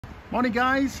Morning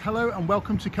guys, hello and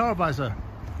welcome to Car Advisor.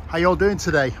 How you all doing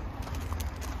today?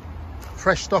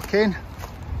 Fresh stock in,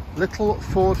 little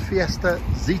Ford Fiesta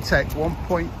Zetec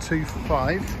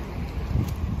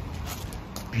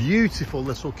 1.25. Beautiful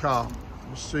little car.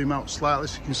 I'll zoom out slightly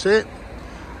so you can see it.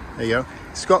 There you go.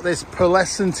 It's got this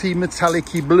pearlescent-y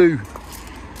metallic-y blue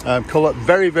colour,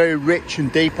 very rich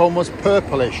and deep, almost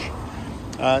purplish.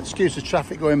 Excuse the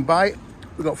traffic going by.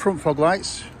 We've got front fog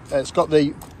lights. It's got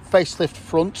the facelift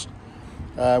front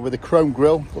with a chrome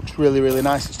grille. Looks really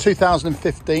nice. It's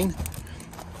 2015.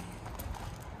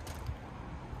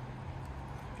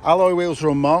 Alloy wheels are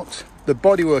unmarked. The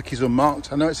bodywork is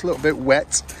unmarked. I know it's a little bit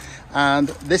wet, and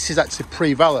this is actually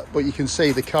pre-valet, but you can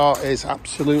see the car is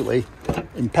absolutely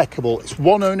impeccable. It's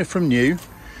one owner from new.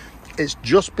 It's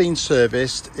just been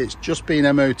serviced. It's just been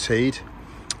MOT'd,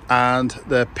 and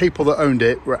the people that owned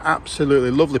it were absolutely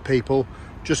lovely people.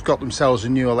 Just got themselves a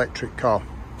new electric car.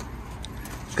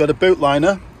 It's got a boot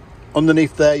liner.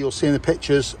 Underneath there, you'll see in the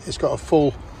pictures, it's got a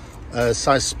full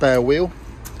size spare wheel,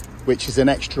 which is an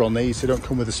extra on these. They don't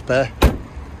come with a spare.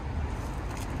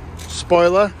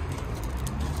 Spoiler,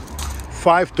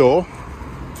 5-door.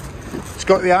 It's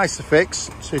got the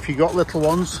Isofix, so if you've got little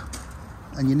ones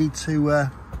and you need to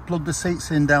plug the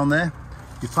seats in down there,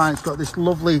 you find it's got this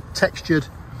lovely textured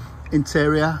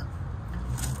interior.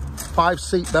 5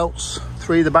 seat belts,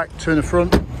 3 in the back, 2 in the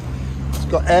front.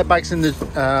 It's got airbags in the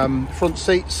front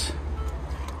seats,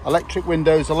 electric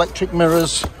windows, electric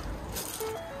mirrors,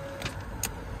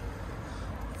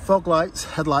 fog lights,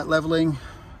 headlight leveling,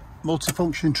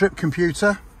 multifunction trip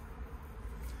computer,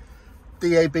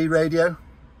 DAB radio,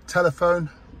 telephone,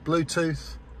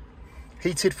 Bluetooth,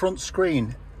 heated front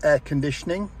screen, air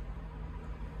conditioning,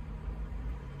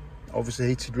 obviously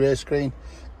heated rear screen,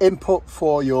 input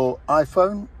for your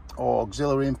iPhone or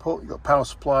auxiliary input. You've got power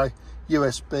supply,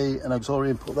 USB and auxiliary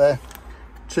input there.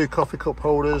 2 coffee cup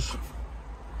holders,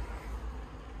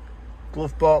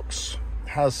 glove box,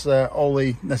 has all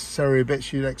the necessary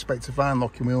bits you'd expect to find,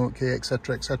 locking wheel key,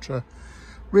 etc.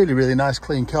 Really nice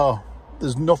clean car.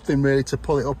 There's nothing really to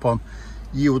pull it up on.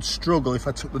 You would struggle if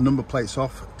I took the number plates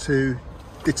off to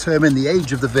determine the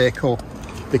age of the vehicle,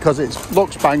 because it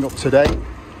looks bang up to date.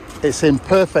 It's in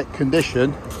perfect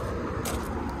condition.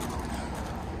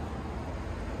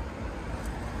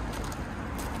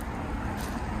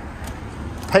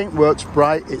 Paintwork's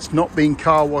bright. It's not been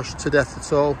car washed to death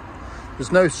at all.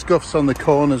 There's no scuffs on the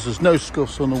corners. There's no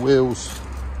scuffs on the wheels.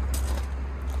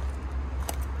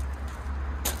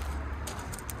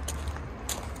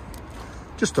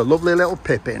 Just a lovely little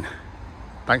Pippin.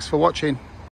 Thanks for watching.